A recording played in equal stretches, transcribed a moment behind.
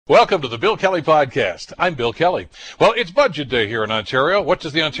Welcome to the Bill Kelly Podcast. I'm Bill Kelly. Well, it's budget day here in Ontario. What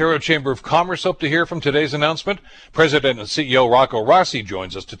does the Ontario Chamber of Commerce hope to hear from today's announcement? President and CEO Rocco Rossi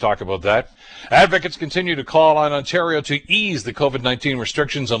joins us to talk about that. Advocates continue to call on Ontario to ease the COVID-19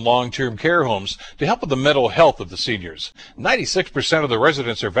 restrictions on long-term care homes to help with the mental health of the seniors. 96% of the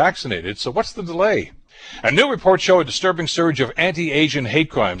residents are vaccinated, so what's the delay? A new report showed a disturbing surge of anti-Asian hate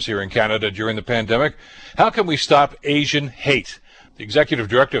crimes here in Canada during the pandemic. How can we stop Asian hate? The executive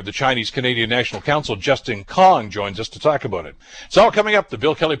director of the Chinese-Canadian National Council, Justin Kong, joins us to talk about it. It's all coming up. The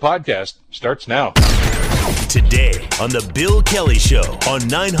Bill Kelly Podcast starts now. Today on The Bill Kelly Show on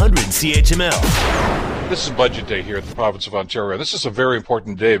 900 CHML. This is budget day here at the province of Ontario. This is a very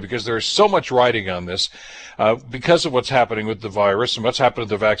important day because there is so much riding on this because of what's happening with the virus and what's happened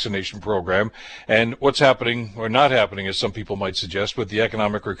to the vaccination program and what's happening or not happening, as some people might suggest, with the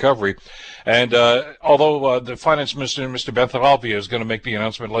economic recovery. And although the finance minister, Mr. Bentharabi, is going to make the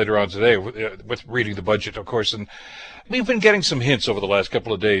announcement later on today with reading the budget, of course, and we've been getting some hints over the last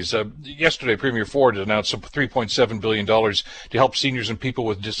couple of days. Yesterday, Premier Ford announced some $3.7 billion to help seniors and people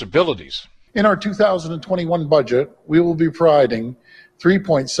with disabilities. In our 2021 budget, we will be providing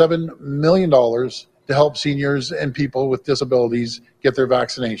 $3.7 million to help seniors and people with disabilities get their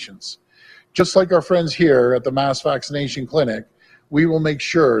vaccinations. Just like our friends here at the Mass Vaccination Clinic, we will make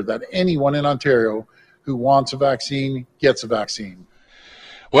sure that anyone in Ontario who wants a vaccine gets a vaccine.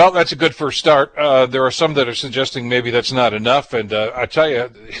 Well, that's a good first start. There are some that are suggesting maybe that's not enough. And I tell you,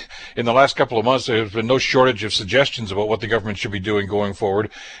 in the last couple of months, there has been no shortage of suggestions about what the government should be doing going forward.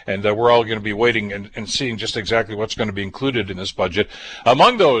 And we're all going to be waiting and seeing just exactly what's going to be included in this budget.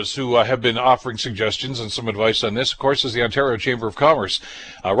 Among those who have been offering suggestions and some advice on this, of course, is the Ontario Chamber of Commerce.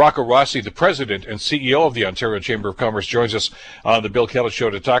 Rocco Rossi, the president and CEO of the Ontario Chamber of Commerce, joins us on the Bill Kelly Show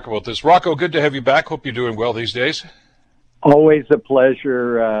to talk about this. Rocco, good to have you back. Hope you're doing well these days. Always a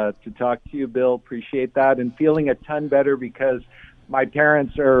pleasure to talk to you, Bill. Appreciate that. And feeling a ton better because my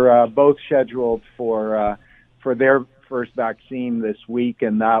parents are both scheduled for their first vaccine this week,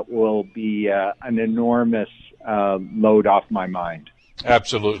 and that will be an enormous load off my mind.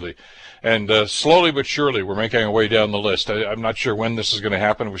 Absolutely. And slowly but surely, we're making our way down the list. I'm not sure when this is going to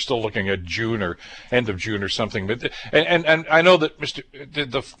happen. We're still looking at June or end of June or something. But and I know that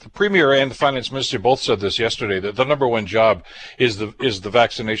the Premier and the Finance Minister both said this yesterday, that the number one job is the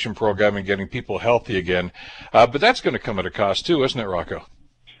vaccination program and getting people healthy again. But that's going to come at a cost too, isn't it, Rocco?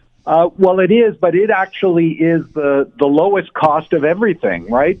 Well, it is, but it actually is the lowest cost of everything,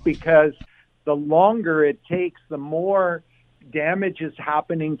 right? Because the longer it takes, the more damage is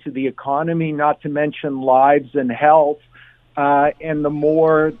happening to the economy, not to mention lives and health, and the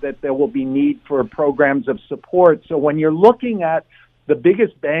more that there will be need for programs of support. So when you're looking at the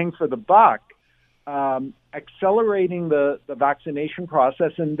biggest bang for the buck, accelerating the vaccination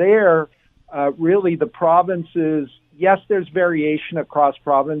process, and there, really the provinces, yes, there's variation across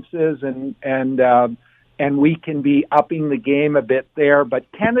provinces, and we can be upping the game a bit there,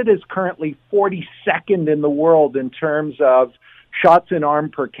 but Canada is currently 42nd in the world in terms of shots in arm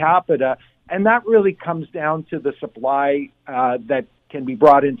per capita, and that really comes down to the supply that can be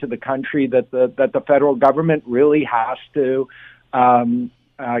brought into the country that the federal government really has to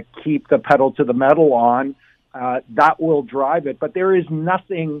keep the pedal to the metal on. That will drive it, but there is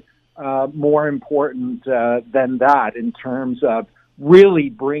nothing more important than that in terms of really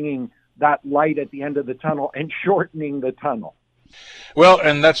bringing that light at the end of the tunnel and shortening the tunnel. Well,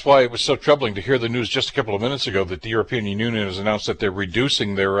 and that's why it was so troubling to hear the news just a couple of minutes ago that the European Union has announced that they're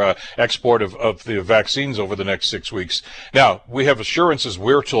reducing their export of the vaccines over the next 6 weeks. Now, we have assurances,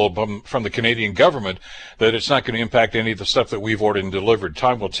 we're told, from the Canadian government that it's not going to impact any of the stuff that we've ordered and delivered.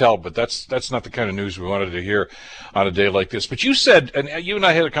 Time will tell, but that's not the kind of news we wanted to hear on a day like this. But you said, and you and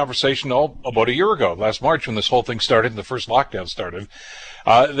I had a conversation about a year ago, last March, when this whole thing started and the first lockdown started,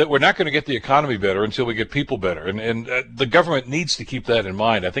 that we're not going to get the economy better until we get people better. And the government needs to keep that in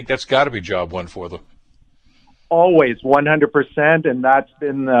mind. I think that's got to be job one for them. Always, 100%, and that's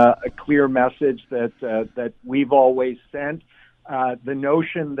been a clear message that we've always sent. The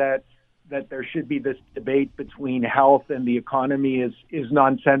notion that there should be this debate between health and the economy is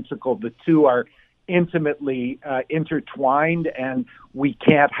nonsensical. The two are intimately intertwined, and we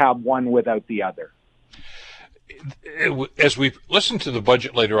can't have one without the other. As we listen to the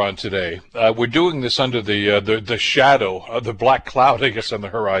budget later on today, we're doing this under the shadow of the black cloud, I guess, on the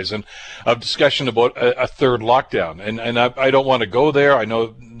horizon of discussion about a third lockdown. And I don't want to go there. I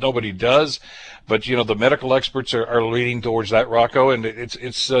know nobody does. But, the medical experts are leaning towards that, Rocco, and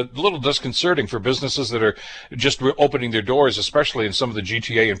it's a little disconcerting for businesses that are just opening their doors, especially in some of the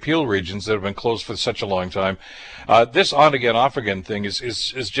GTA and Peel regions that have been closed for such a long time. This on-again, off-again thing is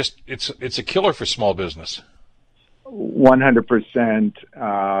just, it's a killer for small business.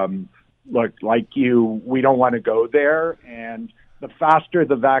 100%. Look, like you, we don't want to go there, and the faster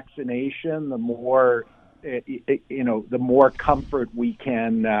the vaccination, the more the more comfort we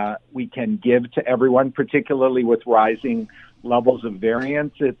can give to everyone, particularly with rising levels of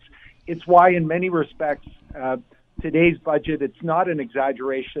variants. It's why, in many respects, today's budget, it's not an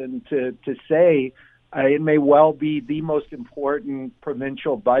exaggeration to say it may well be the most important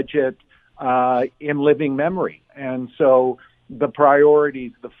provincial budget in living memory. And so the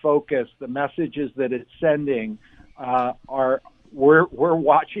priorities, the focus, the messages that it's sending we're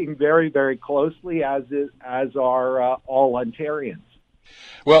watching very, very closely, as are all Ontarians.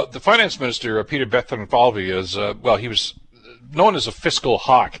 Well, the finance minister, Peter Bethlenfalvy, he was known as a fiscal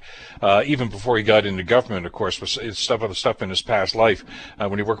hawk, even before he got into government, of course, with stuff in his past life,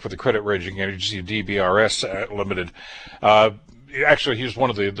 when he worked for the credit rating agency DBRS Limited. Actually, he was one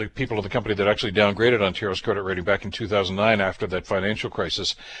of the people in the company that actually downgraded Ontario's credit rating back in 2009 after that financial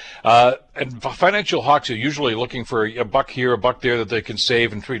crisis. And financial hawks are usually looking for a buck here, a buck there that they can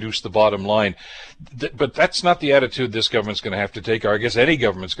save and reduce the bottom line. But that's not the attitude this government's going to have to take, or I guess any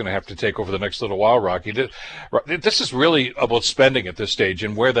government's going to have to take over the next little while, Rocky. This is really about spending at this stage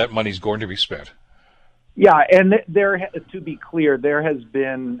and where that money's going to be spent. Yeah, and to be clear, there has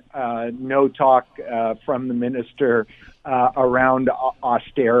been no talk from the minister around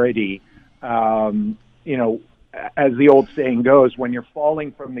austerity. As the old saying goes, when you're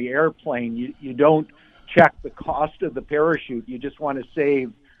falling from the airplane, you don't check the cost of the parachute. You just want to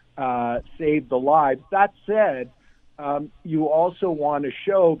save the lives. That said, you also want to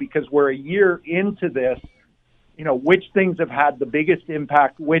show, because we're a year into this, which things have had the biggest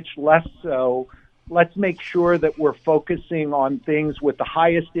impact, which less so. Let's make sure that we're focusing on things with the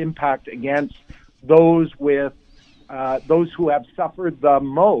highest impact against those who have suffered the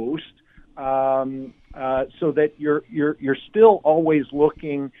most, so that you're still always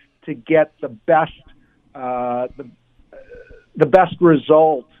looking to get the best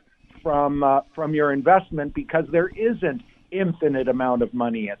result from your investment, because there isn't infinite amount of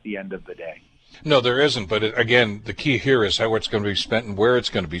money at the end of the day. No, there isn't. But again, the key here is how it's going to be spent and where it's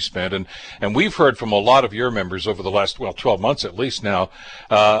going to be spent. And we've heard from a lot of your members over the last, 12 months at least now,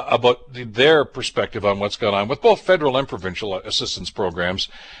 about their perspective on what's going on with both federal and provincial assistance programs.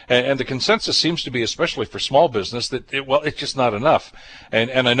 And the consensus seems to be, especially for small business, that it's just not enough.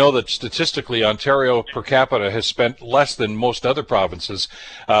 And I know that statistically, Ontario per capita has spent less than most other provinces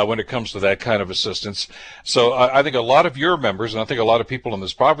when it comes to that kind of assistance. So I think a lot of your members, and I think a lot of people in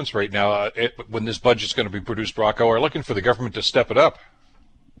this province right now, when this budget's going to be produced, Rocco, are looking for the government to step it up.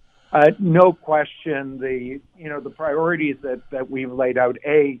 No question. The priorities that we've laid out,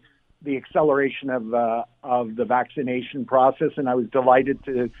 the acceleration of the vaccination process, and I was delighted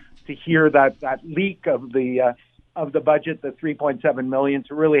to hear that leak of the budget, the $3.7 million,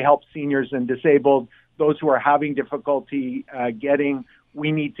 to really help seniors and disabled, those who are having difficulty getting.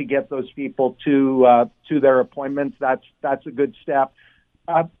 We need to get those people to their appointments. That's a good step.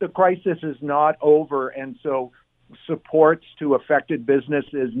 The crisis is not over, and so supports to affected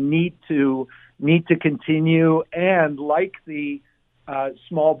businesses need to continue. And like the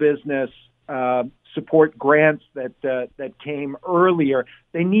small business support grants that came earlier,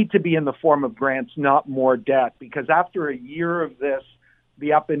 they need to be in the form of grants, not more debt. Because after a year of this,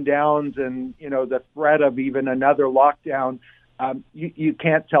 the up and downs, and the threat of even another lockdown, you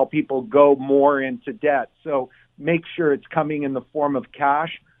can't tell people go more into debt. So make sure it's coming in the form of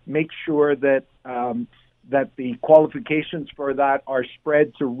cash. Make sure that the qualifications for that are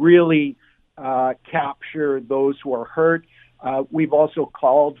spread to really capture those who are hurt. We've also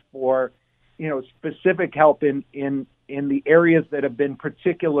called for, specific help in the areas that have been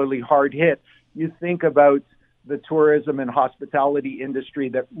particularly hard hit. You think about the tourism and hospitality industry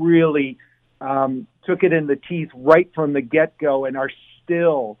that really took it in the teeth right from the get-go and are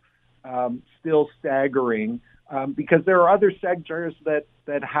still staggering. Because there are other sectors that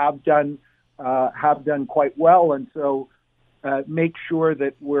have done quite well, and so make sure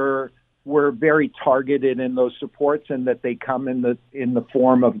that we're very targeted in those supports and that they come in the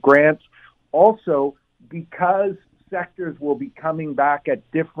form of grants. Also, because sectors will be coming back at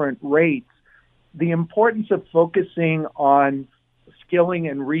different rates, the importance of focusing on skilling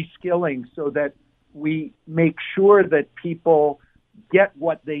and reskilling so that we make sure that people get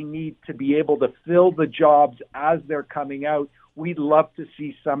what they need to be able to fill the jobs as they're coming out we'd love to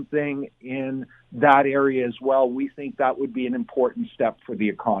see something in that area as well. We think that would be an important step for the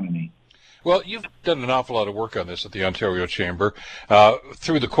economy. Well, you've done an awful lot of work on this at the Ontario Chamber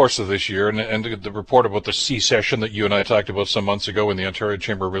through the course of this year, and the report about the C session that you and I talked about some months ago when the Ontario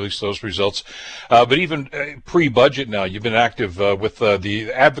Chamber released those results. But even pre-budget now, you've been active with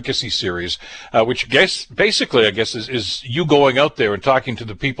the advocacy series, which basically is you going out there and talking to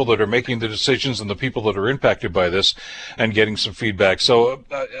the people that are making the decisions and the people that are impacted by this and getting some feedback. So,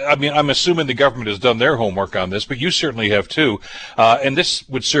 I'm assuming the government has done their homework on this, but you certainly have too. And this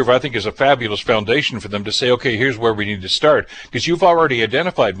would serve, I think, as a fabulous foundation for them to say, okay, here's where we need to start, because you've already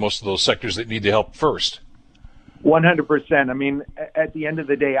identified most of those sectors that need the help first. 100%. At the end of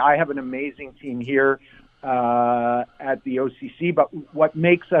the day, I have an amazing team here at the OCC, but what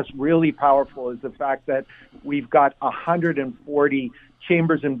makes us really powerful is the fact that we've got 140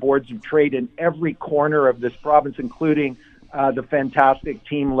 chambers and boards of trade in every corner of this province, including the fantastic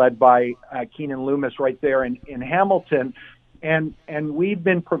team led by Keenan Loomis right there in Hamilton. And we've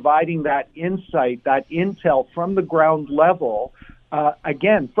been providing that insight, that intel from the ground level,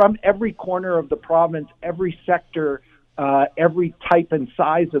 again, from every corner of the province, every sector, every type and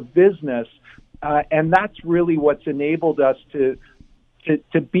size of business. And that's really what's enabled us to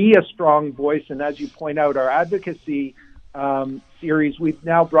be a strong voice. And as you point out, our advocacy series, we've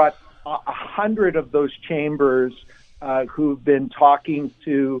now brought 100 of those chambers who've been talking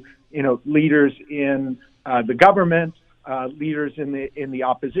to, leaders in the government, leaders in the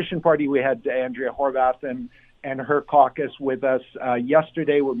opposition party. We had Andrea Horvath and her caucus with us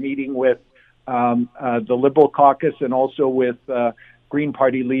yesterday. We're meeting with the Liberal caucus and also with Green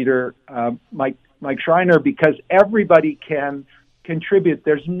Party leader Mike Schreiner, because everybody can contribute.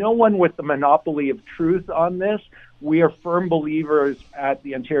 There's no one with the monopoly of truth on this. We are firm believers at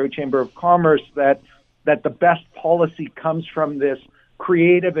the Ontario Chamber of Commerce that the best policy comes from this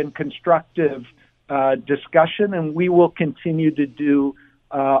creative and constructive discussion, and we will continue to do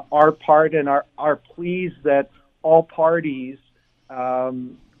our part and are pleased that all parties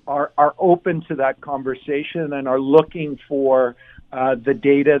are open to that conversation and are looking for the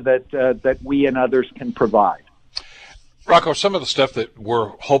data that we and others can provide. Rocco, some of the stuff that we're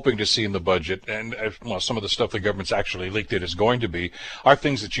hoping to see in the budget, and some of the stuff the government's actually leaked it is going to be, are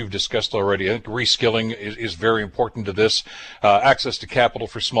things that you've discussed already. I think reskilling is very important to this. Access to capital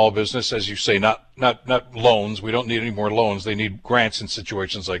for small business, as you say, not loans. We don't need any more loans. They need grants in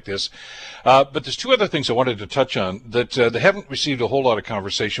situations like this. But there's two other things I wanted to touch on that they haven't received a whole lot of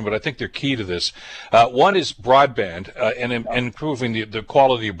conversation, but I think they're key to this. One is broadband and improving the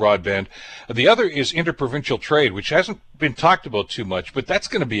quality of broadband. The other is interprovincial trade, which hasn't been talked about too much, but that's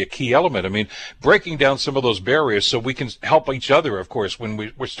going to be a key element. Breaking down some of those barriers so we can help each other, of course, when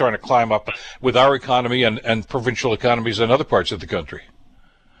we're starting to climb up with our economy and provincial economies in other parts of the country.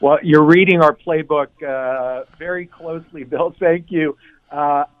 Well, you're reading our playbook very closely, Bill. Thank you.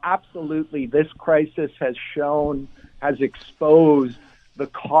 Absolutely. This crisis has exposed the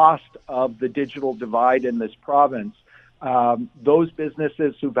cost of the digital divide in this province. Those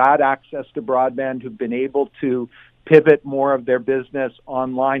businesses who've had access to broadband, who've been able to pivot more of their business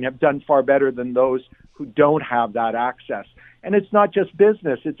online, have done far better than those who don't have that access. And it's not just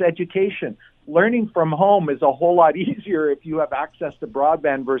business, it's education. Learning from home is a whole lot easier if you have access to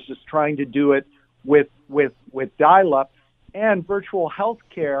broadband versus trying to do it with dial-up. And virtual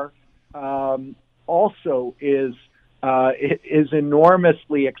healthcare also is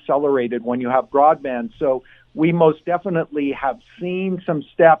enormously accelerated when you have broadband. So we most definitely have seen some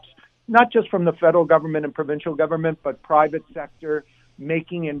steps, not just from the federal government and provincial government, but private sector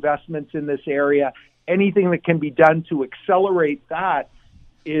making investments in this area. Anything that can be done to accelerate that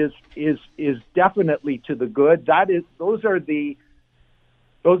is definitely to the good. Those are the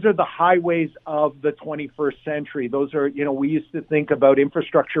highways of the 21st century. Those are, we used to think about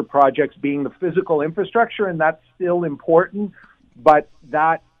infrastructure projects being the physical infrastructure, and that's still important, but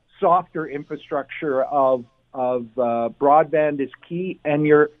that softer infrastructure of broadband is key. And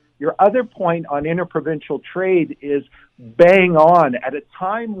your other point on interprovincial trade is bang on at a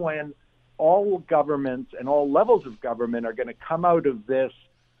time when all governments and all levels of government are going to come out of this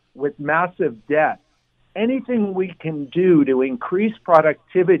with massive debt. Anything we can do to increase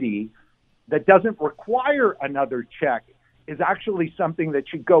productivity that doesn't require another check is actually something that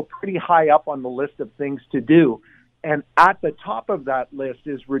should go pretty high up on the list of things to do. And at the top of that list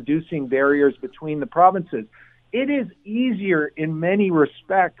is reducing barriers between the provinces. It is easier in many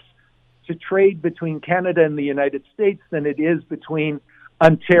respects to trade between Canada and the United States than it is between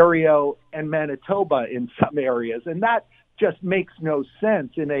Ontario and Manitoba in some areas. And that just makes no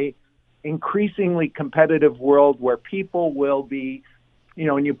sense in increasingly competitive world where people will be,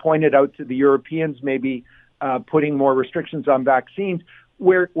 and you pointed out to the Europeans maybe putting more restrictions on vaccines,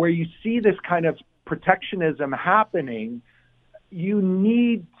 where you see this kind of protectionism happening, you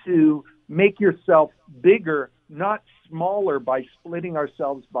need to make yourself bigger, not smaller, by splitting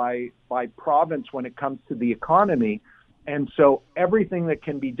ourselves by province when it comes to the economy. And so everything that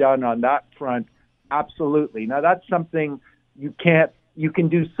can be done on that front, absolutely. Now, that's something you can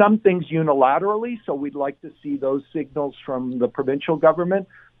do some things unilaterally, so we'd like to see those signals from the provincial government.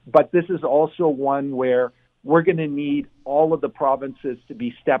 But this is also one where we're going to need all of the provinces to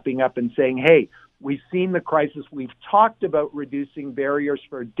be stepping up and saying, hey, we've seen the crisis. We've talked about reducing barriers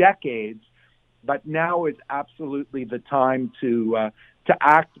for decades, but now is absolutely the time to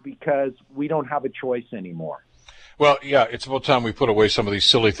act, because we don't have a choice anymore. Well, yeah, it's about time we put away some of these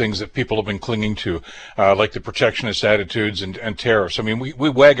silly things that people have been clinging to, like the protectionist attitudes and tariffs. I mean, we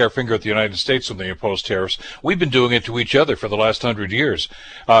wag our finger at the United States when they impose tariffs. We've been doing it to each other for the last 100 years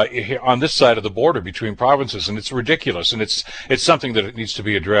on this side of the border between provinces, and it's ridiculous, and it's something that it needs to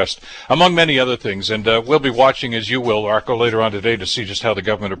be addressed, among many other things. And we'll be watching, as you will, Rocco, later on today to see just how the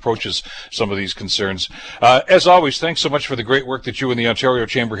government approaches some of these concerns. As always, thanks so much for the great work that you and the Ontario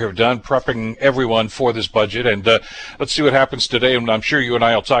Chamber have done, prepping everyone for this budget, and let's see what happens today, and I'm sure you and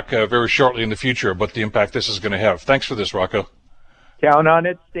I will talk very shortly in the future about the impact this is going to have. Thanks for this, Rocco. Count on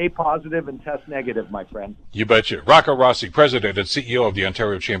it. Stay positive and test negative, my friend. You betcha. Rocco Rossi, President and CEO of the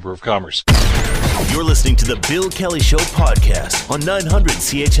Ontario Chamber of Commerce. You're listening to the Bill Kelly Show podcast on 900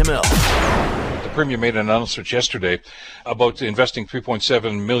 CHML. The Premier made an announcement yesterday about investing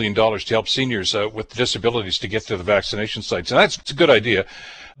 $3.7 million to help seniors with disabilities to get to the vaccination sites, and it's a good idea.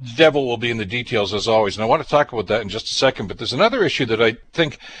 The devil will be in the details, as always, and I want to talk about that in just a second. But there's another issue that I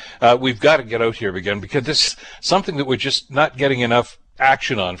think we've got to get out here again, because this is something that we're just not getting enough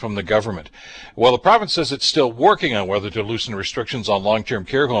action on from the government. Well, the province says it's still working on whether to loosen restrictions on long-term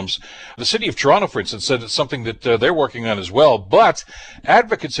care homes. The City of Toronto, for instance, said it's something that they're working on as well. But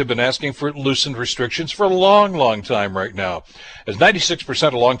advocates have been asking for loosened restrictions for a long, long time right now, as 96%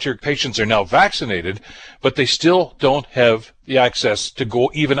 of long-term patients are now vaccinated, but they still don't have the access to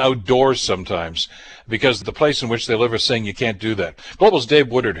go even outdoors sometimes, because the place in which they live is saying you can't do that. Global's Dave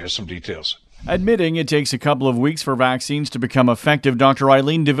Woodard has some details. Admitting it takes a couple of weeks for vaccines to become effective, Dr.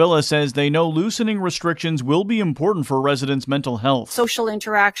 Eileen Davila says they know loosening restrictions will be important for residents' mental health. Social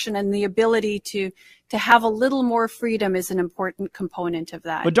interaction and the ability to have a little more freedom is an important component of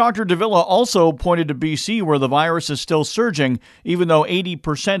that. But Dr. Davila also pointed to BC, where the virus is still surging, even though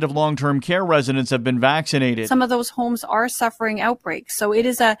 80% of long-term care residents have been vaccinated. Some of those homes are suffering outbreaks, so it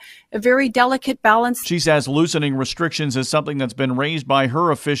is a very delicate balance. She says loosening restrictions is something that's been raised by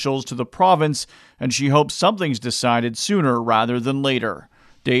her officials to the province, and she hopes something's decided sooner rather than later.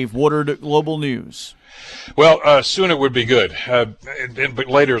 Dave Woodard, Global News. Well, sooner would be good, but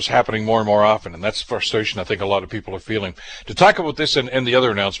later is happening more and more often, and that's frustration I think a lot of people are feeling. To talk about this and the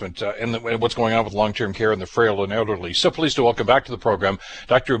other announcement and what's going on with long-term care and the frail and elderly, so pleased to welcome back to the program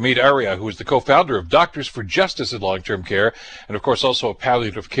Dr. Amit Arya, who is the co-founder of Doctors for Justice in Long-Term Care, and of course also a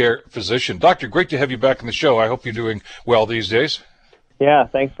palliative care physician. Doctor, great to have you back on the show. I hope you're doing well these days. Yeah,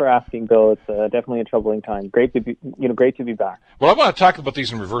 thanks for asking, Bill. It's definitely a troubling time. Great to be back. Well, I want to talk about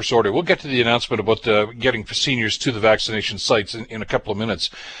these in reverse order. We'll get to the announcement about getting seniors to the vaccination sites in a couple of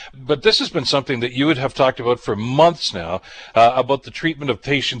minutes. But this has been something that you would have talked about for months now, about the treatment of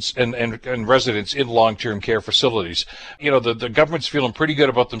patients and residents in long-term care facilities. You know, the government's feeling pretty good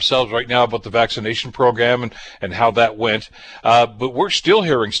about themselves right now about the vaccination program and how that went. But we're still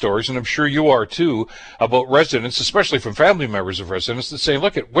hearing stories, and I'm sure you are too, about residents, especially from family members of residents, that say,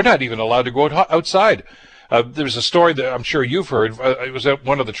 look, we're not even allowed to go outside. There's a story that I'm sure you've heard. It was at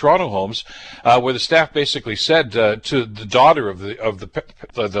one of the Toronto homes where the staff basically said to the daughter of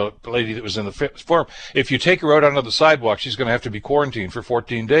the lady that was in the form, if you take her out onto the sidewalk, she's going to have to be quarantined for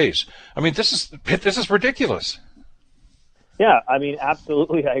 14 days. I mean, this is ridiculous. Yeah, I mean,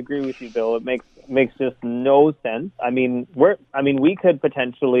 absolutely, I agree with you, Bill. It makes just no sense. I mean, we could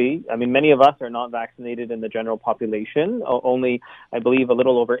potentially. I mean, many of us are not vaccinated in the general population. Only, I believe, a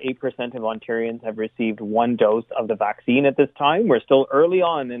little over 8% of Ontarians have received one dose of the vaccine at this time. We're still early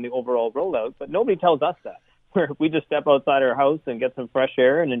on in the overall rollout, but nobody tells us that. Where if we just step outside our house and get some fresh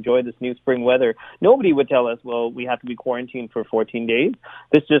air and enjoy this new spring weather, nobody would tell us, well, we have to be quarantined for 14 days.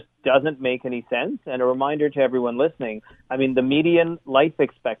 This just doesn't make any sense. And a reminder to everyone listening, I mean, the median life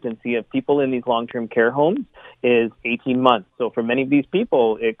expectancy of people in these long-term care homes is 18 months. So for many of these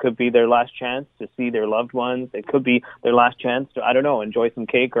people, it could be their last chance to see their loved ones. It could be their last chance to, I don't know, enjoy some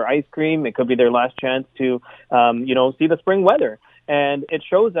cake or ice cream. It could be their last chance to, see the spring weather. And it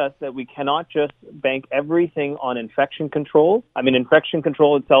shows us that we cannot just bank everything on infection control. I mean, infection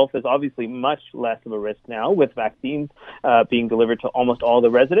control itself is obviously much less of a risk now with vaccines being delivered to almost all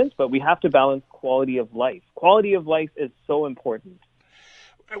the residents, but we have to balance quality of life. Quality of life is so important.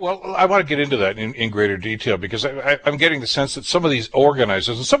 Well, I want to get into that in greater detail because I'm getting the sense that some of these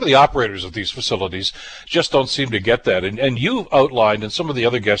organizers and some of the operators of these facilities just don't seem to get that. And you've outlined, and some of the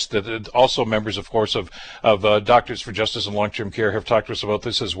other guests that also members, of course, of Doctors for Justice and Long-Term Care have talked to us about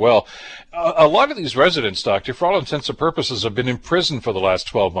this as well. A lot of these residents, Doctor, for all intents and purposes, have been in prison for the last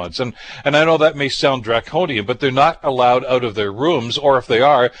 12 months. And I know that may sound draconian, but they're not allowed out of their rooms, or if they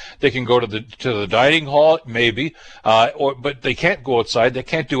are, they can go to the dining hall, maybe, but they can't go outside. They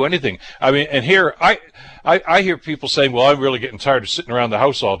can't do anything. I mean, and here I hear people saying, well, I'm really getting tired of sitting around the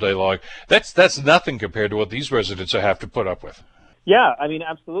house all day long. That's nothing compared to what these residents have to put up with. Yeah, I mean,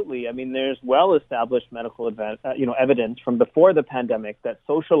 absolutely. I mean, there's well-established medical evidence from before the pandemic that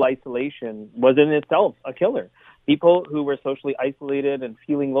social isolation was in itself a killer. People who were socially isolated and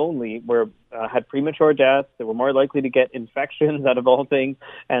feeling lonely had premature deaths. They were more likely to get infections out of all things,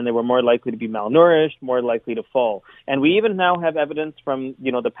 and they were more likely to be malnourished, more likely to fall. And we even now have evidence from,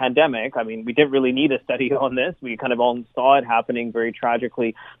 the pandemic. I mean, we didn't really need a study on this. We kind of all saw it happening very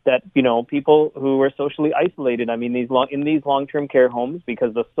tragically that, people who were socially isolated, I mean, in these long-term care homes,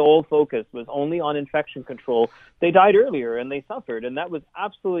 because the sole focus was only on infection control, they died earlier and they suffered, and that was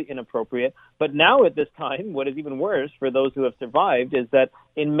absolutely inappropriate. But now at this time, what is even worse for those who have survived is that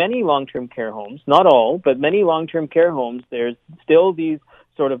in many long-term care homes, not all, but many long-term care homes, there's still these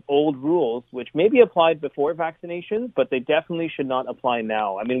sort of old rules which maybe applied before vaccinations, but they definitely should not apply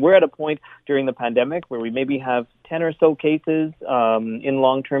now. I mean, we're at a point during the pandemic where we maybe have 10 or so cases in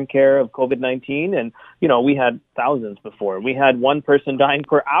long-term care of COVID-19, and, we had thousands before. We had one person dying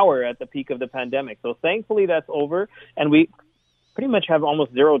per hour at the peak of the pandemic. So thankfully that's over, and we pretty much have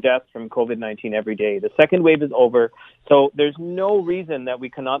almost zero deaths from COVID-19 every day. The second wave is over, so there's no reason that we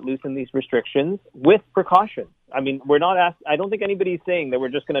cannot loosen these restrictions with precaution. I mean, I don't think anybody's saying that we're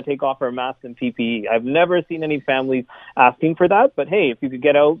just going to take off our masks and PPE. I've never seen any families asking for that, but hey, if you could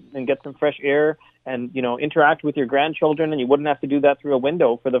get out and get some fresh air and, interact with your grandchildren, and you wouldn't have to do that through a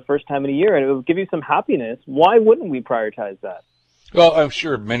window for the first time in a year, and it would give you some happiness, why wouldn't we prioritize that? Well, I'm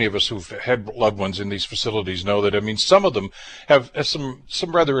sure many of us who've had loved ones in these facilities know that. I mean, some of them have some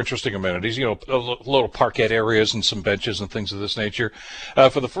rather interesting amenities, little parquet areas and some benches and things of this nature.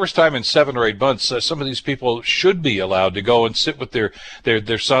 For the first time in 7 or 8 months, some of these people should be allowed to go and sit with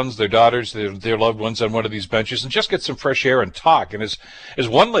their sons, their daughters, their loved ones on one of these benches and just get some fresh air and talk. And as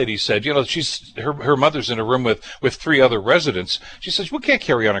one lady said, her mother's in a room with 3 other residents. She says, we can't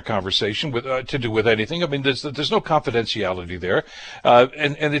carry on a conversation to do with anything. I mean, there's no confidentiality there.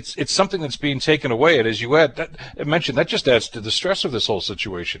 And it's something that's being taken away. And as you mentioned, that just adds to the stress of this whole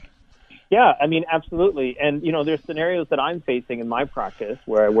situation. Yeah, I mean, absolutely. And, there's scenarios that I'm facing in my practice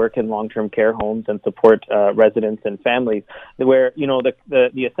where I work in long-term care homes and support residents and families where,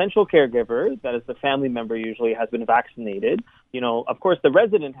 the essential caregiver, that is the family member usually, has been vaccinated. Of course, the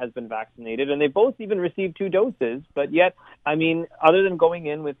resident has been vaccinated, and they both even received 2 doses. But yet, I mean, other than going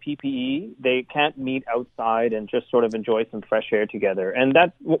in with PPE, they can't meet outside and just sort of enjoy some fresh air together. And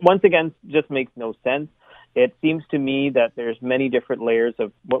that, once again, just makes no sense. It seems to me that there's many different layers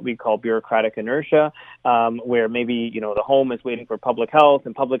of what we call bureaucratic inertia, where maybe, the home is waiting for public health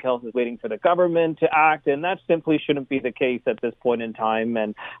and public health is waiting for the government to act. And that simply shouldn't be the case at this point in time.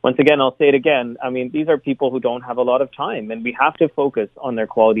 And once again, I'll say it again. I mean, these are people who don't have a lot of time, and we have to focus on their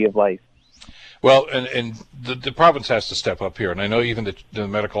quality of life. Well, and the province has to step up here, and I know even the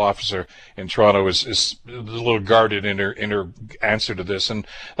medical officer in Toronto is a little guarded in her answer to this, and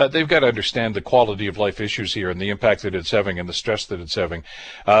they've got to understand the quality of life issues here and the impact that it's having and the stress that it's having.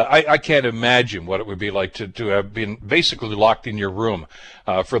 I can't imagine what it would be like to have been basically locked in your room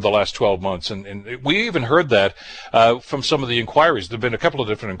for the last 12 months, and we even heard that from some of the inquiries. There have been a couple of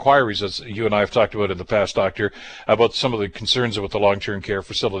different inquiries, as you and I have talked about in the past, Doctor, about some of the concerns about the long-term care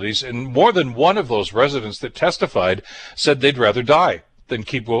facilities, and more than one of those residents that testified said they'd rather die than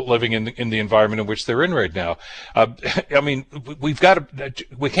keep living in the environment in which they're in right now. I mean, we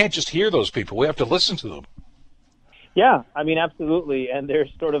can't just hear those people. We have to listen to them. Yeah, I mean, absolutely. And there's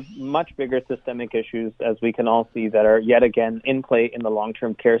sort of much bigger systemic issues, as we can all see, that are yet again in play in the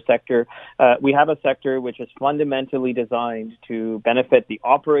long-term care sector. We have a sector which is fundamentally designed to benefit the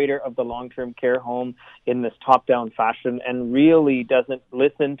operator of the long-term care home in this top-down fashion and really doesn't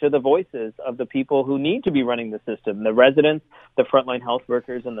listen to the voices of the people who need to be running the system. The residents, the frontline health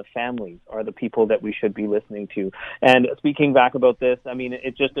workers, and the families are the people that we should be listening to. And speaking back about this, I mean,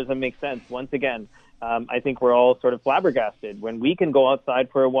 it just doesn't make sense. Once again, I think we're all sort of flabbergasted. When we can go outside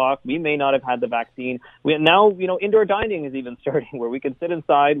for a walk, we may not have had the vaccine. Now, indoor dining is even starting where we can sit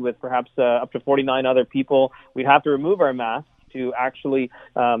inside with perhaps up to 49 other people. We'd have to remove our masks to actually,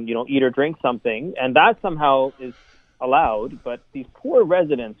 eat or drink something. And that somehow is allowed. But these poor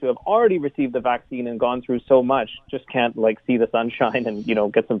residents who have already received the vaccine and gone through so much just can't see the sunshine and,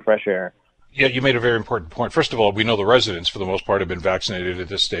 get some fresh air. Yeah, you made a very important point. First of all, we know the residents, for the most part, have been vaccinated at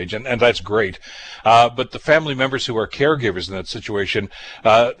this stage, and that's great. But the family members who are caregivers in that situation,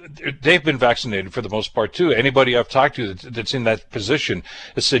 they've been vaccinated for the most part, too. Anybody I've talked to that's in that position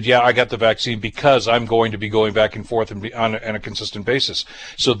has said, yeah, I got the vaccine because I'm going to be going back and forth and on a consistent basis.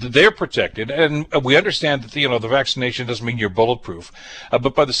 So they're protected, and we understand that, the vaccination doesn't mean you're bulletproof.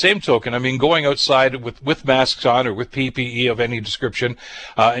 But by the same token, I mean, going outside with masks on or with PPE of any description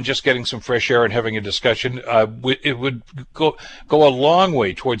and just getting some fresh air and having a discussion, it would go a long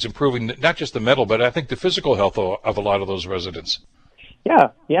way towards improving not just the mental, but I think the physical health of a lot of those residents.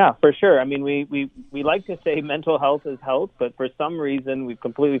 Yeah, for sure. I mean, we like to say mental health is health, but for some reason we've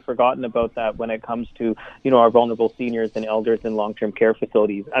completely forgotten about that when it comes to, our vulnerable seniors and elders in long-term care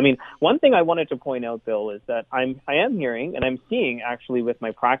facilities. I mean, one thing I wanted to point out, Bill, is that I am hearing and I'm seeing actually with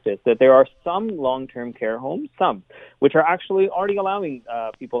my practice that there are some long-term care homes, which are actually already allowing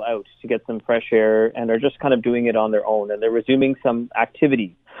people out to get some fresh air and are just kind of doing it on their own, and they're resuming some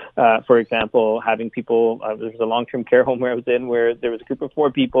activities. For example, having people, there was a long-term care home where I was in where there was a group of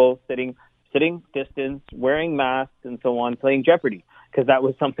 4 people sitting distance, wearing masks and so on, playing Jeopardy, because that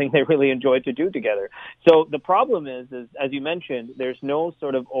was something they really enjoyed to do together. So the problem is, as you mentioned, there's no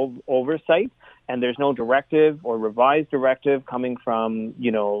sort of oversight and there's no directive or revised directive coming from,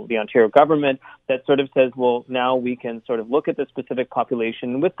 the Ontario government that sort of says, well, now we can sort of look at the specific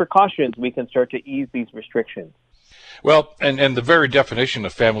population. With precautions, we can start to ease these restrictions. Well, and the very definition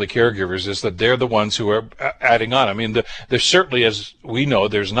of family caregivers is that they're the ones who are adding on. I mean, there's certainly, as we know,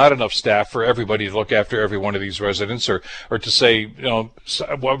 there's not enough staff for everybody to look after every one of these residents, or to say,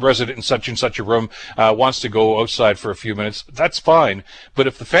 one resident in such and such a room wants to go outside for a few minutes. That's fine. But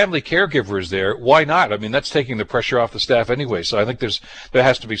if the family caregiver is there, why not? I mean, that's taking the pressure off the staff anyway. So I think there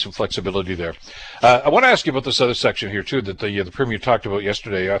has to be some flexibility there. I want to ask you about this other section here too that the Premier talked about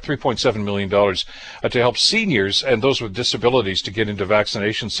yesterday. $3.7 million to help seniors and those with disabilities to get into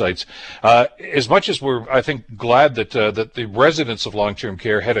vaccination sites. As much as we're, I think, glad that the residents of long-term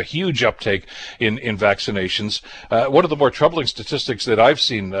care had a huge uptake in vaccinations, one of the more troubling statistics that I've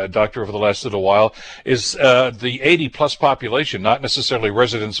seen, Doctor, over the last little while is the 80-plus population, not necessarily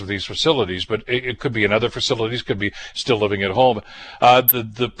residents of these facilities, but it could be in other facilities, could be still living at home.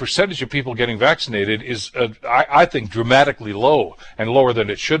 The percentage of people getting vaccinated is, I think, dramatically low and lower than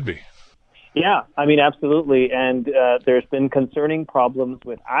it should be. Yeah, I mean, absolutely. And there's been concerning problems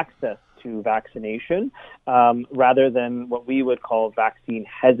with access to vaccination rather than what we would call vaccine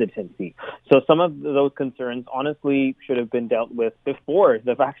hesitancy. So some of those concerns honestly should have been dealt with before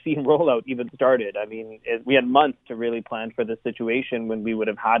the vaccine rollout even started. I mean, we had months to really plan for this situation when we would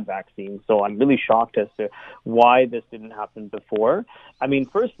have had vaccines. So I'm really shocked as to why this didn't happen before. I mean,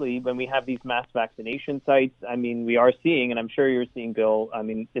 firstly, when we have these mass vaccination sites, I mean, we are seeing, and I'm sure you're seeing, Bill, I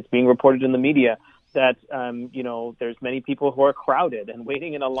mean, it's being reported in the media that, there's many people who are crowded and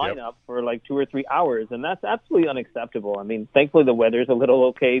waiting in a lineup for like 2 or 3 hours. And that's absolutely unacceptable. I mean, thankfully the weather's a little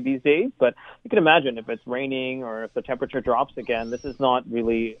okay these days, but you can imagine if it's raining or if the temperature drops again, this is not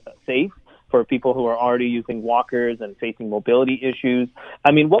really safe for people who are already using walkers and facing mobility issues.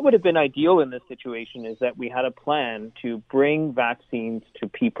 I mean, what would have been ideal in this situation is that we had a plan to bring vaccines to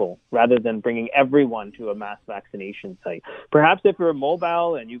people rather than bringing everyone to a mass vaccination site. Perhaps if you're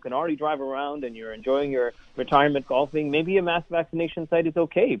mobile and you can already drive around and you're enjoying your retirement golfing, maybe a mass vaccination site is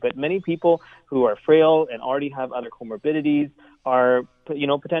okay. But many people who are frail and already have other comorbidities are,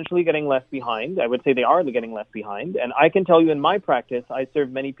 potentially getting left behind. I would say they are getting left behind. And I can tell you in my practice, I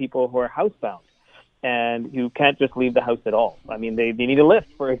serve many people who are housebound and who can't just leave the house at all. I mean, they need a lift,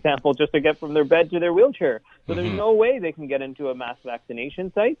 for example, just to get from their bed to their wheelchair. So there's no way they can get into a mass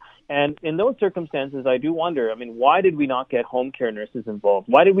vaccination site. And in those circumstances, I do wonder, I mean, why did we not get home care nurses involved?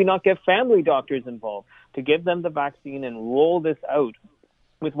 Why did we not get family doctors involved to give them the vaccine and roll this out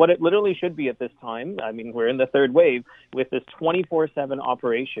with what it literally should be at this time? I mean, we're in the third wave with this 24/7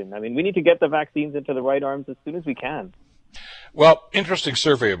 operation. I mean, we need to get the vaccines into the right arms as soon as we can. Well, interesting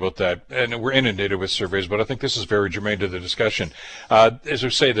survey about that, and we're inundated with surveys, but I think this is very germane to the discussion. As I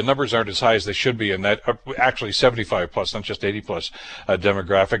say, the numbers aren't as high as they should be in that actually 75 plus, not just 80 plus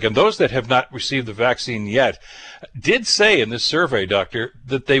demographic. And those that have not received the vaccine yet did say in this survey, Doctor,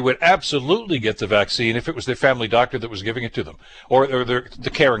 that they would absolutely get the vaccine if it was their family doctor that was giving it to them, or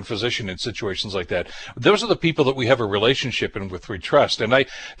the caring physician in situations like that. Those are the people that we have a relationship in with, we trust. And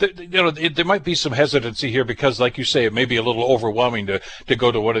there might be some hesitancy here because, like you say, it may be a little overwhelming to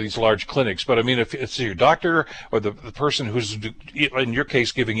go to one of these large clinics. But I mean, if it's your doctor or the person who's, in your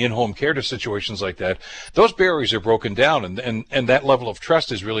case, giving in-home care to situations like that, those barriers are broken down, and that level of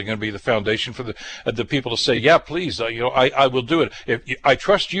trust is really going to be the foundation for the people to say, yeah, please, I will do it. If I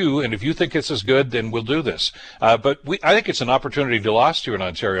trust you, and if you think this is good, then we'll do this. But I think it's an opportunity to lost here in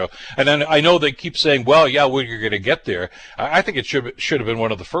Ontario. And then I know they keep saying, well, yeah, you're going to get there. I think it should have been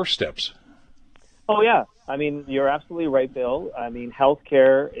one of the first steps. Oh, yeah. I mean, you're absolutely right, Bill. I mean,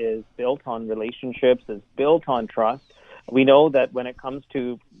 healthcare is built on relationships, is built on trust. We know that when it comes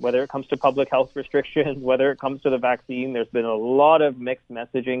to, whether it comes to public health restrictions, whether it comes to the vaccine, there's been a lot of mixed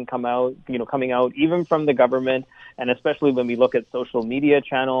messaging coming out, even from the government, and especially when we look at social media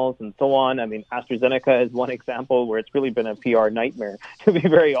channels and so on. I mean, AstraZeneca is one example where it's really been a PR nightmare, to be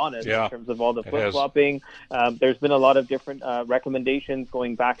very honest, in terms of all the flip-flopping. There's been a lot of different recommendations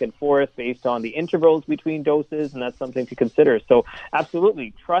going back and forth based on the intervals between doses, and that's something to consider. So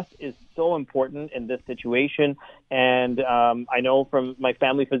absolutely, trust is so important in this situation. And I know from my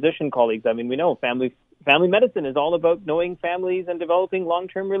family physician colleagues, I mean, we know family medicine is all about knowing families and developing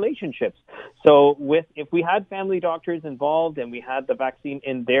long-term relationships. So if we had family doctors involved and we had the vaccine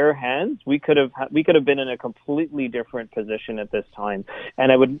in their hands, we could have been in a completely different position at this time.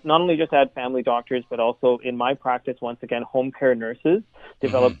 And I would not only just add family doctors, but also in my practice, once again, home care nurses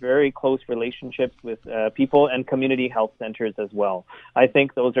develop very close relationships with people, and community health centers as well. I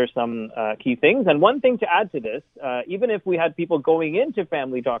think those are some key things. And one thing to add to this, even if we had people going into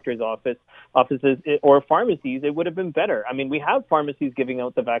family doctors' offices or pharmacies, it would have been better. I mean, we have pharmacies giving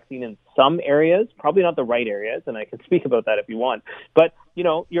out the vaccine in some areas, probably not the right areas, and I can speak about that if you want. But,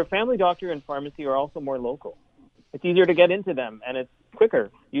 your family doctor and pharmacy are also more local. It's easier to get into them, and it's quicker,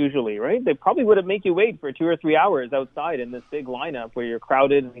 usually, right? They probably would have made you wait for 2 or 3 hours outside in this big lineup where you're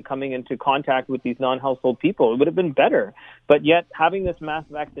crowded and coming into contact with these non-household people. It would have been better. But yet, having this mass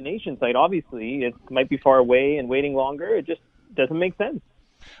vaccination site, obviously, it might be far away and waiting longer. It just doesn't make sense.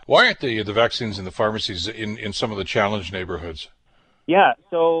 Why aren't the vaccines in the pharmacies in some of the challenged neighborhoods? Yeah,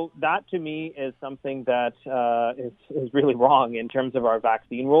 so that to me is something that is really wrong in terms of our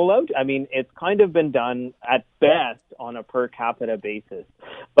vaccine rollout. I mean, it's kind of been done at best on a per capita basis.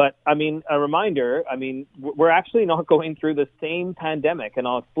 But, I mean, a reminder, I mean, we're actually not going through the same pandemic, and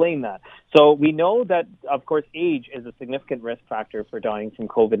I'll explain that. So we know that, of course, age is a significant risk factor for dying from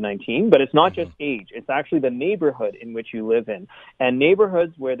COVID-19, but it's not just age. It's actually the neighborhood in which you live in. And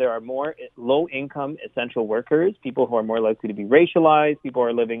neighborhoods where there are more low-income essential workers, people who are more likely to be racialized, people who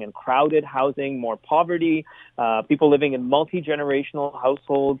are living in crowded housing, more poverty, people living in multi-generational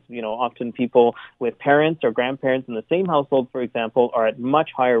households, often people with parents or grandparents in the same household, for example, are at much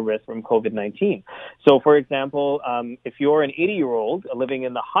higher risk from COVID-19. So, for example, if you're an 80-year-old living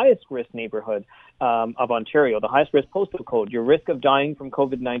in the highest risk neighborhood of Ontario, the highest risk postal code, your risk of dying from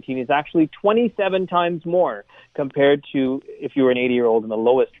COVID-19 is actually 27 times more compared to if you were an 80-year-old in the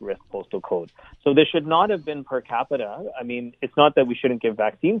lowest risk postal code. So this should not have been per capita. I mean, it's not that we shouldn't give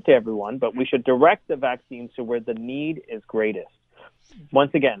vaccines to everyone, but we should direct the vaccines to where the need is greatest.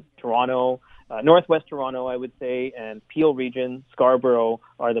 Once again, Toronto, Northwest Toronto, I would say, and Peel region, Scarborough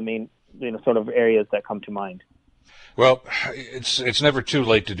are the main sort of areas that come to mind. Well, it's never too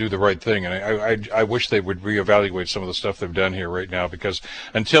late to do the right thing, and I wish they would reevaluate some of the stuff they've done here right now, because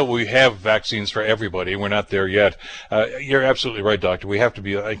until we have vaccines for everybody, and we're not there yet, you're absolutely right, Doctor. We have to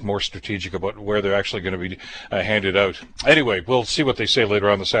be more strategic about where they're actually going to be handed out. Anyway, we'll see what they say later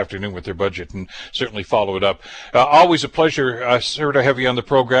on this afternoon with their budget, and certainly follow it up. Always a pleasure, sir, to have you on the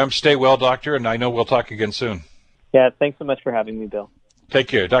program. Stay well, Doctor, and I know we'll talk again soon. Yeah, thanks so much for having me, Bill. Take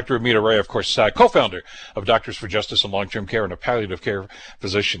care. Dr. Amit Arya, of course, co-founder of Doctors for Justice and Long-Term Care and a palliative care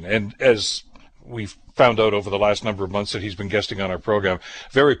physician. And as we've found out over the last number of months that he's been guesting on our program,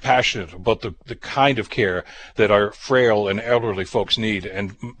 very passionate about the kind of care that our frail and elderly folks need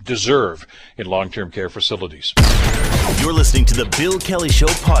and deserve in long-term care facilities. You're listening to the Bill Kelly Show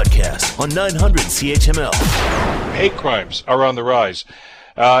podcast on 900 CHML. Hate crimes are on the rise.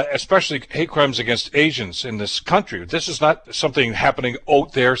 Especially hate crimes against Asians in this country. This is not something happening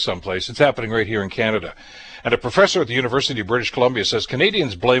out there someplace. It's happening right here in Canada. And a professor at the University of British Columbia says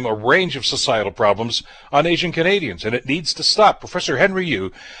Canadians blame a range of societal problems on Asian Canadians, and it needs to stop. Professor Henry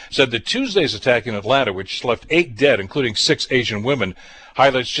Yu said that Tuesday's attack in Atlanta, which left 8 dead, including 6 Asian women,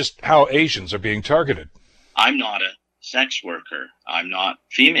 highlights just how Asians are being targeted. I'm not a sex worker. I'm not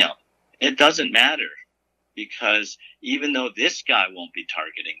female. It doesn't matter. because even though this guy won't be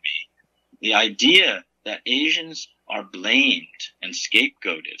targeting me, the idea that Asians are blamed and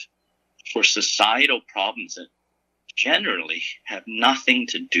scapegoated for societal problems that generally have nothing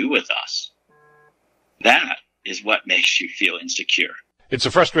to do with us, that is what makes you feel insecure. It's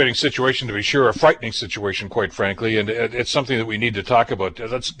a frustrating situation, to be sure, a frightening situation, quite frankly, and it's something that we need to talk about.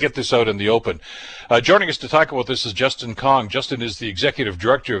 Let's get this out in the open. Joining us to talk about this is Justin Kong. Justin is the Executive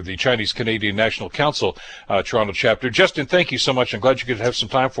Director of the Chinese-Canadian National Council, Toronto chapter. Justin, thank you so much. I'm glad you could have some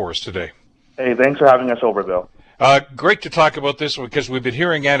time for us today. Hey, thanks for having us over, Bill. Great to talk about this because we've been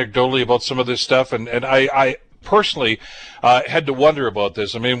hearing anecdotally about some of this stuff, and I personally had to wonder about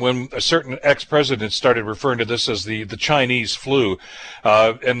this. I mean, when a certain ex-president started referring to this as the Chinese flu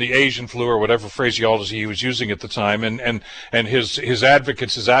and the Asian flu, or whatever phraseology he was using at the time, and his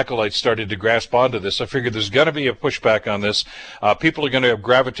advocates, his acolytes started to grasp onto this, I figured there's going to be a pushback on this. People are going to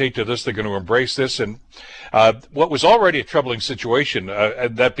gravitate to this. They're going to embrace this. And what was already a troubling situation,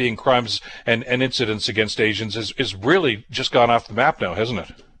 that being crimes and incidents against Asians, is really just gone off the map now, hasn't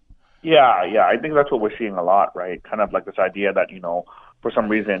it? Yeah, I think that's what we're seeing a lot, right? Kind of like this idea that, for some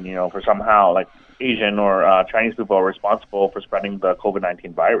reason, for somehow, like, Asian or Chinese people are responsible for spreading the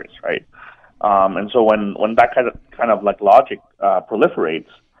COVID-19 virus, right? And so when that kind of like logic proliferates,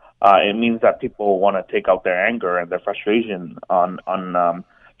 it means that people want to take out their anger and their frustration on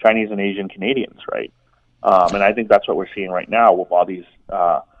Chinese and Asian Canadians, right? And I think that's what we're seeing right now with all these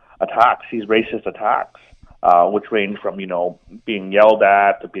attacks, these racist attacks. Which range from, being yelled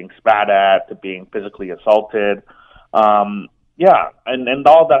at to being spat at to being physically assaulted. And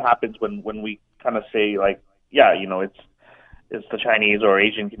all that happens when we kind of say, like, it's the Chinese or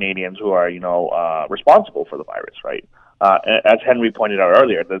Asian Canadians who are, responsible for the virus, right? As Henry pointed out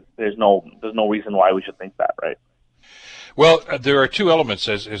earlier, there's no reason why we should think that, right? Well, there are two elements,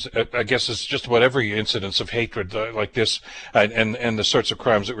 as I guess it's just about every incidence of hatred like this, and the sorts of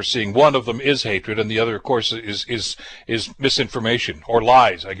crimes that we're seeing. One of them is hatred, and the other, of course, is misinformation or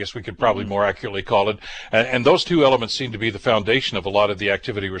lies, I guess we could probably more accurately call it. And those two elements seem to be the foundation of a lot of the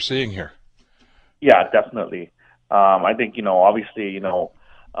activity we're seeing here. Yeah, definitely. I think, obviously,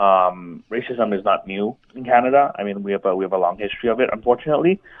 racism is not new in Canada. I mean, we have a long history of it,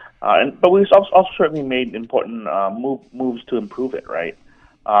 unfortunately. But we've also certainly made important moves to improve it, right?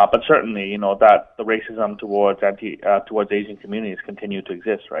 But certainly, that the racism towards Asian communities continue to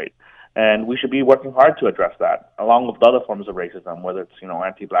exist, right? And we should be working hard to address that, along with other forms of racism, whether it's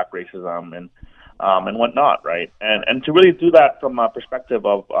anti-Black racism and whatnot, right? And to really do that from a perspective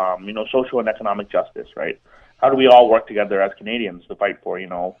of social and economic justice, right? How do we all work together as Canadians to fight for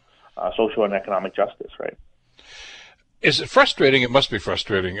social and economic justice, right? Is it frustrating? It must be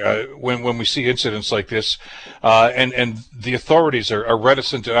frustrating when we see incidents like this, and the authorities are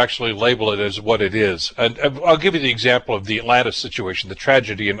reticent to actually label it as what it is. And I'll give you the example of the Atlanta situation, the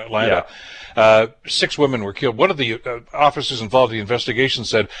tragedy in Atlanta. Yeah. 6 women were killed. One of the officers involved in the investigation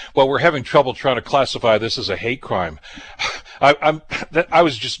said, "Well, we're having trouble trying to classify this as a hate crime." I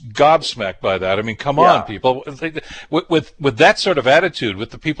was just gobsmacked by that. I mean, come on, people. With that sort of attitude, with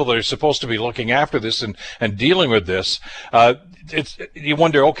the people that are supposed to be looking after this and dealing with this, you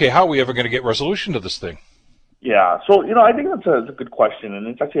wonder, okay, how are we ever going to get resolution to this thing? Yeah, so I think that's a good question, and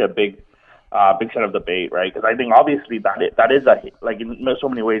it's actually a big set of debate, right? Because I think obviously that is in so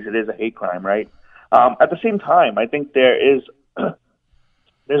many ways it is a hate crime, right? At the same time, I think there's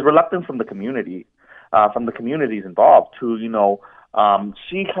reluctance from the community, from the communities involved to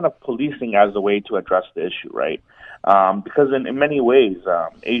see kind of policing as a way to address the issue, right? Because in many ways,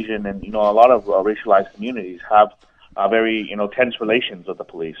 Asian and a lot of racialized communities have very tense relations with the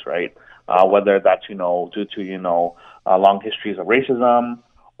police, right? Whether that's due to long histories of racism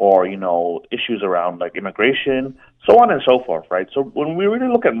or issues around like immigration, so on and so forth, right? So when we really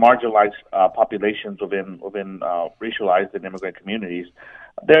look at marginalized populations within racialized and immigrant communities,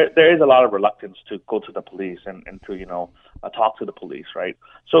 there is a lot of reluctance to go to the police and to talk to the police, right?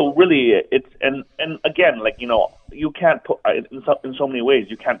 So really, it's and again, you can't in so many ways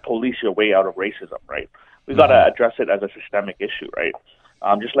you can't police your way out of racism, right? We got to address it as a systemic issue, right?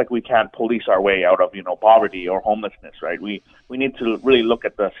 Just like we can't police our way out of poverty or homelessness, right? We need to really look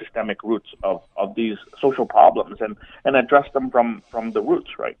at the systemic roots of these social problems and address them from the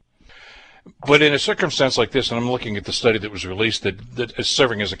roots, right? But in a circumstance like this, and I'm looking at the study that was released that is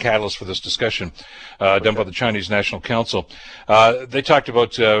serving as a catalyst for this discussion, done by the Chinese National Council, they talked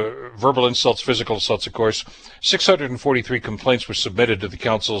about verbal insults, physical assaults, of course. 643 complaints were submitted to the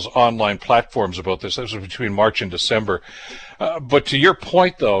Council's online platforms about this. That was between March and December. But to your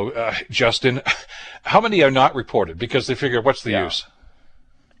point, though, Justin, how many are not reported? Because they figure, what's the use?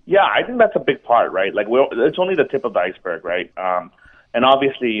 Yeah, I think that's a big part, right? Like, it's only the tip of the iceberg, right? And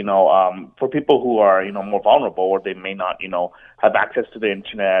obviously, for people who are, more vulnerable, or they may not, have access to the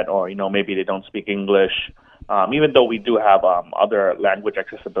internet, or, maybe they don't speak English, even though we do have other language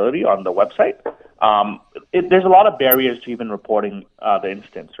accessibility on the website, there's a lot of barriers to even reporting the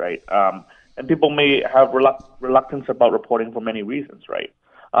instance, right? And people may have reluctance about reporting for many reasons, right?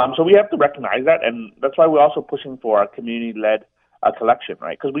 So we have to recognize that, and that's why we're also pushing for a community-led collection,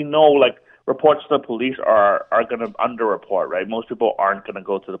 right? Because we know, like, reports to the police are going to underreport, right? Most people aren't going to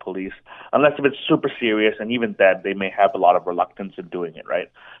go to the police unless if it's super serious, and even then, they may have a lot of reluctance in doing it,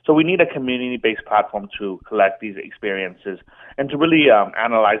 right? So we need a community-based platform to collect these experiences and to really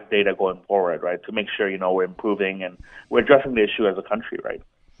analyze data going forward, right? To make sure, we're improving and we're addressing the issue as a country, right?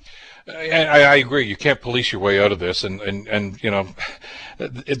 I agree. You can't police your way out of this, and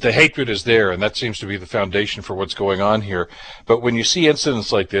the hatred is there, and that seems to be the foundation for what's going on here. But when you see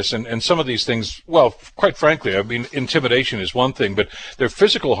incidents like this, and some of these things, well, quite frankly, I mean, intimidation is one thing, but there's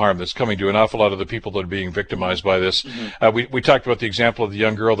physical harm that's coming to an awful lot of the people that are being victimized by this. Mm-hmm. We talked about the example of the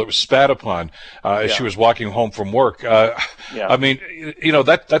young girl that was spat upon as she was walking home from work. I mean,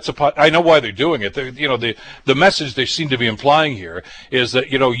 that's I know why they're doing it. The message they seem to be implying here is that,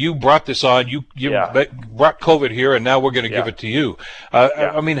 you brought this on, you brought COVID here, and now we're going to give it to you.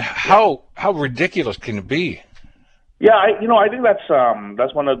 I mean, how ridiculous can it be? Yeah, I think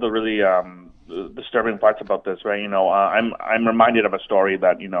that's one of the really disturbing parts about this, right? I'm reminded of a story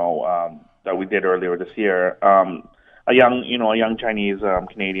that that we did earlier this year. A young Chinese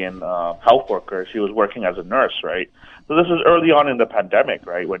Canadian health worker. She was working as a nurse, right? So this was early on in the pandemic,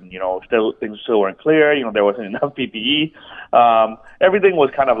 right? When things still weren't clear. There wasn't enough PPE. Everything was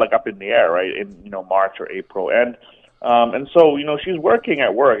kind of like up in the air, right? In March or April, and so she's working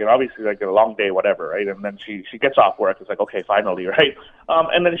at work, and obviously like a long day, whatever, right? And then she gets off work. It's like, okay, finally, right?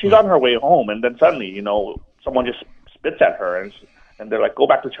 And then she's on her way home, and then suddenly someone just spits at her, and they're like, go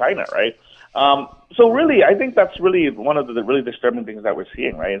back to China, right? So really, I think that's really one of the really disturbing things that we're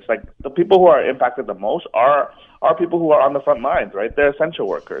seeing, right? It's like the people who are impacted the most are people who are on the front lines, right? They're essential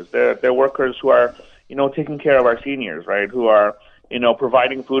workers. They're workers who are, taking care of our seniors, right? Who are,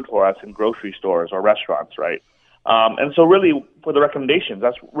 providing food for us in grocery stores or restaurants, right? And so really, for the recommendations,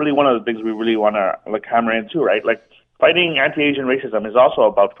 that's really one of the things we really want to hammer into, right? Like, fighting anti-Asian racism is also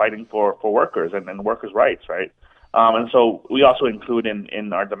about fighting for workers and workers' rights, right? And so we also include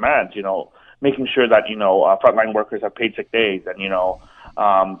in our demands, making sure that, frontline workers have paid sick days, and,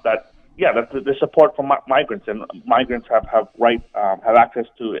 that the support for migrants, and migrants have access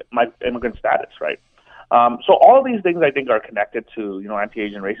to immigrant status, right? So all these things, I think, are connected to,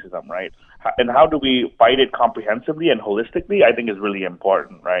 anti-Asian racism, right? And how do we fight it comprehensively and holistically, I think is really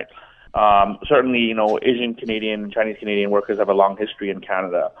important, right? Certainly, Asian Canadian and Chinese Canadian workers have a long history in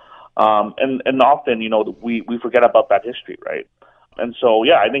Canada. And often, we forget about that history, right? And so,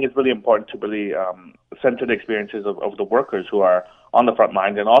 I think it's really important to really center the experiences of the workers who are on the front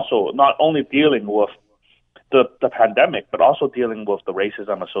lines, and also not only dealing with the pandemic, but also dealing with the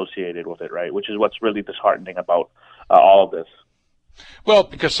racism associated with it, right? Which is what's really disheartening about all of this. Well,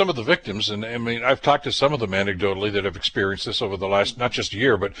 because some of the victims, and I mean, I've talked to some of them anecdotally that have experienced this over the last, not just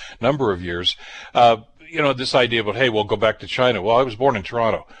year, but number of years. This idea about, hey, we'll go back to China. Well, I was born in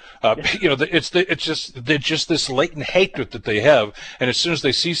Toronto. It's just this latent hatred that they have, and as soon as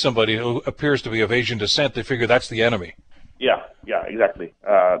they see somebody who appears to be of Asian descent, they figure that's the enemy. Yeah, exactly.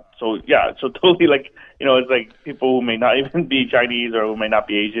 So totally, it's like people who may not even be Chinese or who may not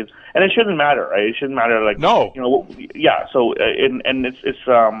be Asian, and it shouldn't matter, right? It shouldn't matter, no. So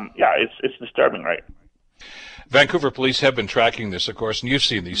it's disturbing, right? Vancouver police have been tracking this, of course, and you've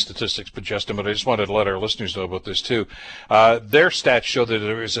seen these statistics, but Justin, but I just wanted to let our listeners know about this too. Their stats show that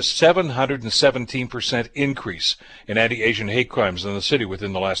there is a 717% increase in anti-Asian hate crimes in the city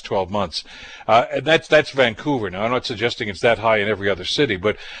within the last 12 months. And that's Vancouver. Now, I'm not suggesting it's that high in every other city,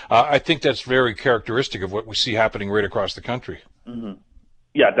 but I think that's very characteristic of what we see happening right across the country. Mm-hmm.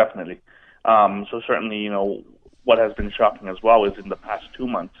 Yeah, definitely. So certainly, what has been shocking as well is in the past 2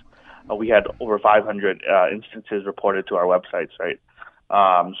 months, we had over 500 instances reported to our websites, right?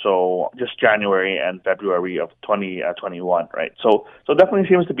 So just January and February of 2021, right? So definitely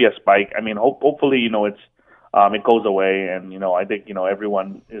seems to be a spike. I mean, hopefully, it goes away, and I think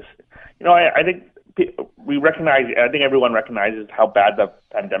everyone is, I think we recognize. I think everyone recognizes how bad the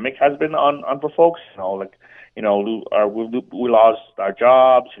pandemic has been on for folks. We lost our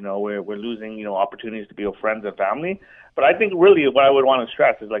jobs. We're losing opportunities to be with friends and family. But I think really what I would want to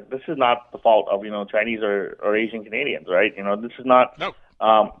stress is this is not the fault of Chinese or Asian Canadians, right? This is not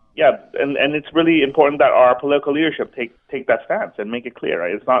Yeah, and it's really important that our political leadership take that stance and make it clear,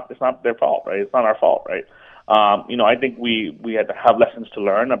 right? It's not their fault, right? It's not our fault, right? I think we had to have lessons to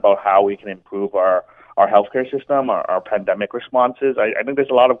learn about how we can improve our healthcare system, our pandemic responses. I think there's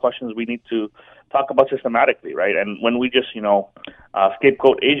a lot of questions we need to talk about systematically, right? And when we just,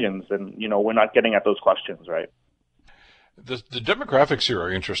 scapegoat Asians, then, we're not getting at those questions, right? The demographics here are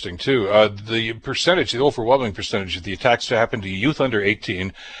interesting, too. The overwhelming percentage of the attacks happen to youth under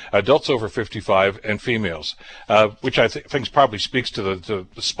 18, adults over 55, and females, which I think probably speaks to the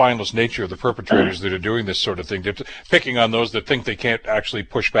spineless nature of the perpetrators that are doing this sort of thing. They're picking on those that think they can't actually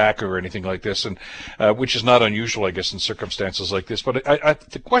push back or anything like this, and which is not unusual, I guess, in circumstances like this. But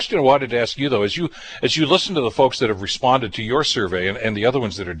the question I wanted to ask you, though, as you listen to the folks that have responded to your survey and the other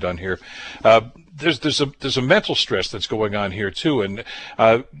ones that are done here, there's a mental stress that's going on here too, and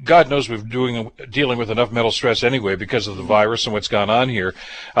God knows we're dealing with enough mental stress anyway because of the virus and what's gone on here.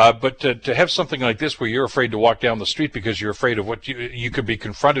 But to have something like this where you're afraid to walk down the street because you're afraid of what you could be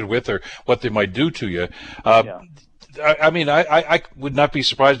confronted with or what they might do to you. I would not be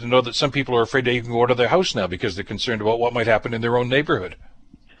surprised to know that some people are afraid to even go out of their house now because they're concerned about what might happen in their own neighborhood.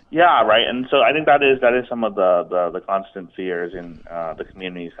 Yeah, right. And so I think that is some of the constant fears in the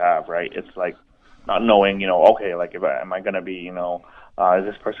communities have, right? It's like not knowing, okay, like am I going to be, is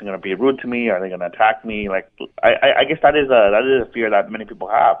this person going to be rude to me? Are they going to attack me? Like, I guess that is a fear that many people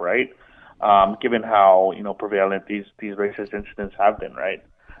have, right? Given how prevalent these racist incidents have been, right?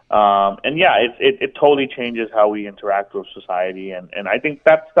 And yeah, it totally changes how we interact with society, and I think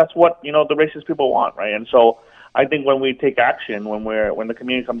that's what the racist people want, right? And so I think when we take action, when the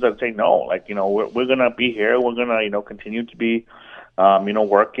community comes out and say no, like we're going to be here, we're going to continue to be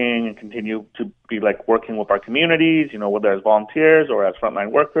working and continue to be like working with our communities, whether as volunteers or as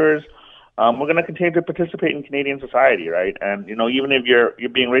frontline workers. We're going to continue to participate in Canadian society, right? And even if you're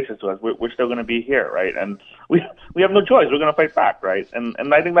being racist to us, we're still going to be here, right? And we have no choice. We're going to fight back, right?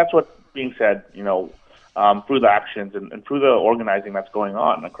 And I think that's what's being said, through the actions and through the organizing that's going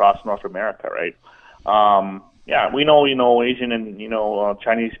on across North America, right? Yeah, we know Asian and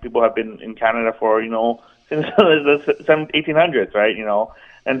Chinese people have been in Canada for since the 1800s, right?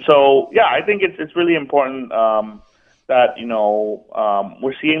 And so yeah, I think it's really important that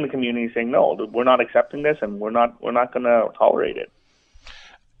we're seeing the community saying no, we're not accepting this, and we're not going to tolerate it.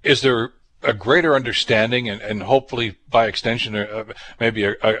 Is there a greater understanding and hopefully by extension maybe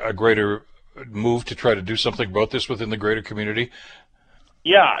a greater move to try to do something about this within the greater community?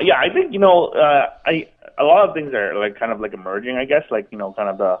 Yeah, I think a lot of things are like kind of like emerging, I guess, like kind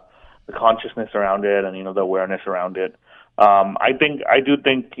of the consciousness around it and the awareness around it. I do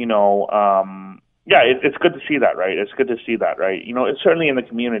think it's good to see that, right? It's good to see that, right? It's certainly in the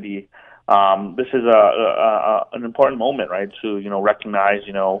community. This is an important moment, right? To recognize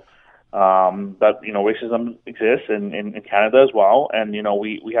that racism exists in Canada as well, and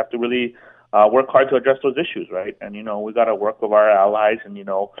we have to really work hard to address those issues, right? And we got to work with our allies and in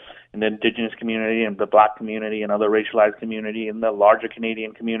the Indigenous community and the Black community and other racialized community and the larger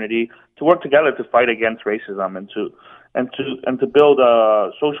Canadian community to work together to fight against racism and to build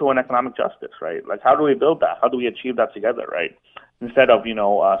social and economic justice, right? Like, how do we build that? How do we achieve that together, right? Instead of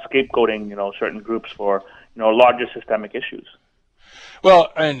scapegoating certain groups for larger systemic issues.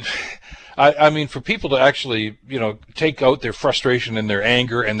 Well, and I mean, for people to actually, take out their frustration and their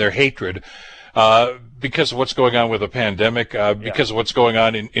anger and their hatred because of what's going on with the pandemic, because of what's going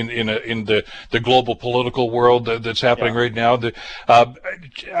on in the global political world that's happening right now,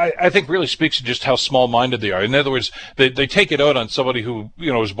 I think really speaks to just how small-minded they are. In other words, they take it out on somebody who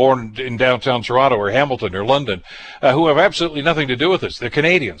was born in downtown Toronto or Hamilton or London, who have absolutely nothing to do with this. They're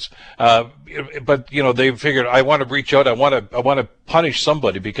Canadians, but they figured, I want to reach out, I want to punish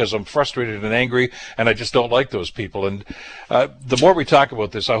somebody because I'm frustrated and angry, and I just don't like those people. And the more we talk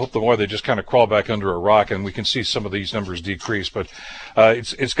about this, I hope the more they just kind of crawl back under a rock, and we can see some of these numbers decrease. But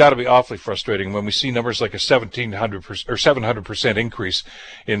it's got to be awfully frustrating when we see numbers like a 1,700% or 700% increase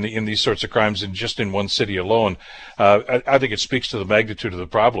in these sorts of crimes in one city alone. I think it speaks to the magnitude of the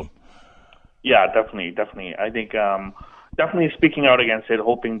problem. Yeah, definitely. I think definitely speaking out against it,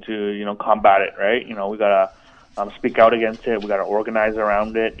 hoping to combat it. Right? We gotta speak out against it. We gotta organize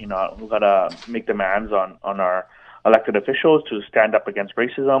around it. We gotta make demands on our elected officials to stand up against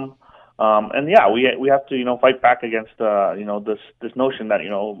racism. And yeah, we have to fight back against this notion that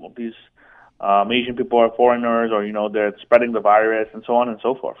these Asian people are foreigners, or they're spreading the virus and so on and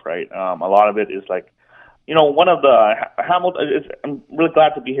so forth, right? A lot of it is like one of the Hamilton. I'm really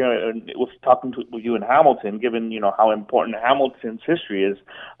glad to be here and was talking with you in Hamilton, given how important Hamilton's history is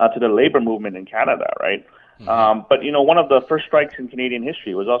to the labor movement in Canada, right? But, one of the first strikes in Canadian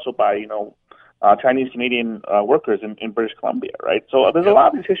history was also by, Chinese Canadian workers in British Columbia, right? So there's a lot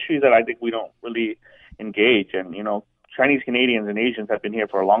of these histories that I think we don't really engage. And, Chinese Canadians and Asians have been here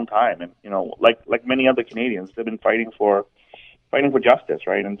for a long time. And, like many other Canadians, they've been fighting for justice,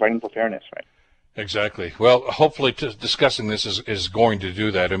 right? And fighting for fairness, right? Exactly. Well, hopefully discussing this is going to do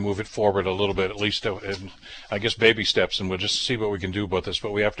that and move it forward a little bit, at least, I guess, baby steps, and we'll just see what we can do about this,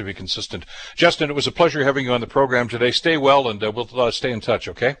 but we have to be consistent. Justin, it was a pleasure having you on the program today. Stay well, and we'll stay in touch,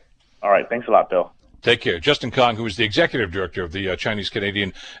 okay? All right. Thanks a lot, Bill. Take care. Justin Kong, who is the Executive Director of the Chinese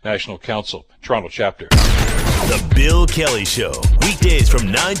Canadian National Council, Toronto chapter. The Bill Kelly Show, weekdays from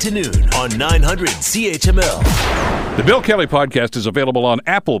 9 to noon on 900 CHML. The Bill Kelly Podcast is available on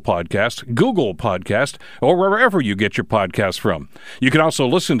Apple Podcast, Google Podcast, or wherever you get your podcasts from. You can also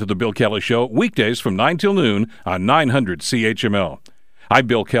listen to The Bill Kelly Show weekdays from 9 till noon on 900 CHML. I'm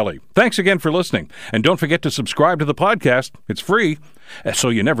Bill Kelly. Thanks again for listening. And don't forget to subscribe to the podcast. It's free, so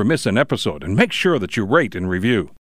you never miss an episode. And make sure that you rate and review.